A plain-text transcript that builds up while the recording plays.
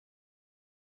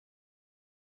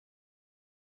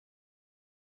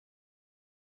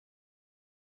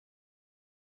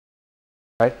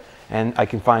right? And I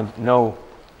can find no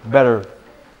better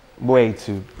way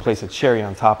to place a cherry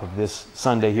on top of this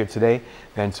Sunday here today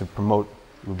than to promote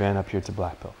Ruben up here to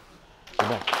black belt.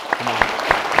 Ruben, come on.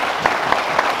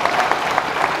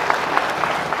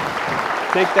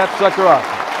 Take that sucker off.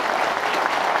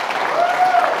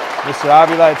 Mr.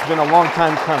 Avila, it's been a long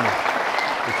time coming.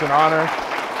 It's an honor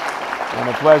and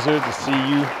a pleasure to see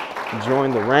you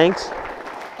join the ranks.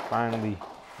 Finally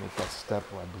make that step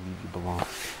where I believe you belong.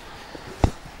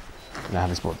 And I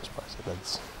haven't spoken this part, so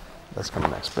that's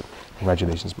coming next. But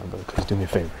congratulations, my brother. Please do me a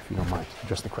favor, if you don't mind.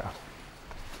 Address the crowd.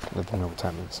 Let them know what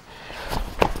time it is.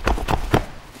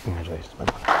 Congratulations, my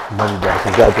brother. Love you, brother.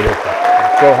 Congratulations.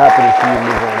 I'm so happy to see you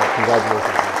move on up.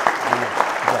 Congratulations, man.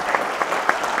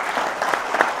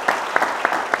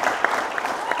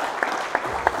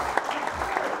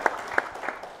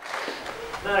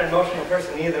 Not an emotional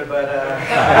person either, but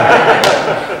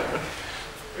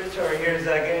Rich over here is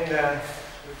getting the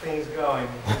things going.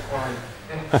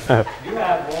 You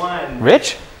have one.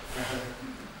 Rich?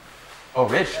 Oh,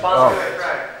 Rich? Oh.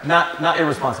 Not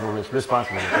irresponsible Rich,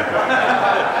 responsible Rich.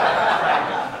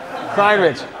 Crying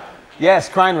Rich. Yes,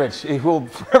 Crying Rich. He will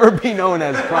forever be known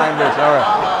as Crying Rich. All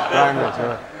right. Crying Rich, all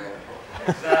right.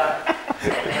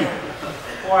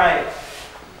 Before I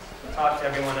talk to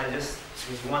everyone, there's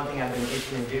one thing I've been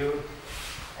itching to do.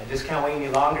 I just can't wait any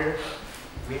longer.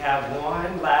 We have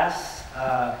one last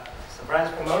surprise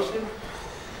promotion.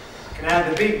 Can I have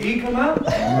the big D come up?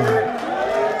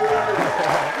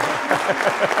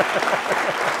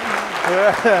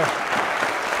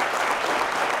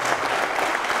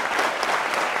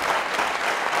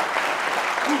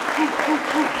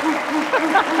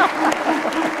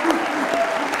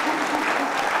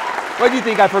 What do you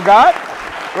think I forgot?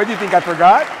 What do you think I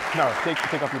forgot? No, take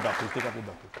off your belt, please. Take off your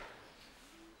belt,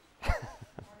 please.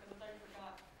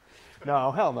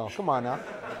 No, hell no. Come on now.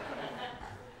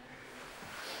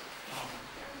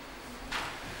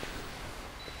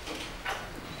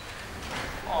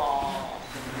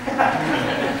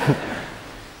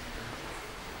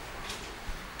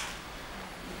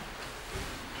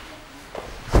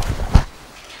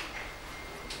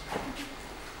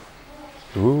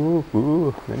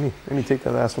 Ooh, let me take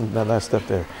that last step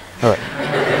there. All right.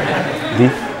 D,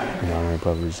 the honor and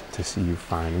privilege to see you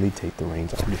finally take the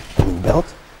reins off your blue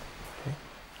belt. Okay.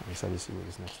 I'm excited to see what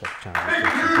this next step challenge is.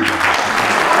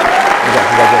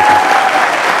 Congratulations.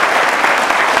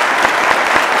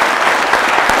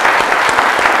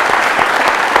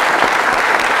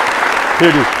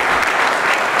 Here, dude.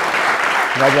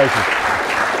 Congratulations.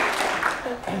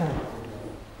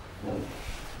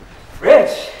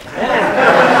 Rich, man.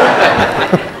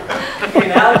 Okay,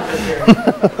 now it's just here.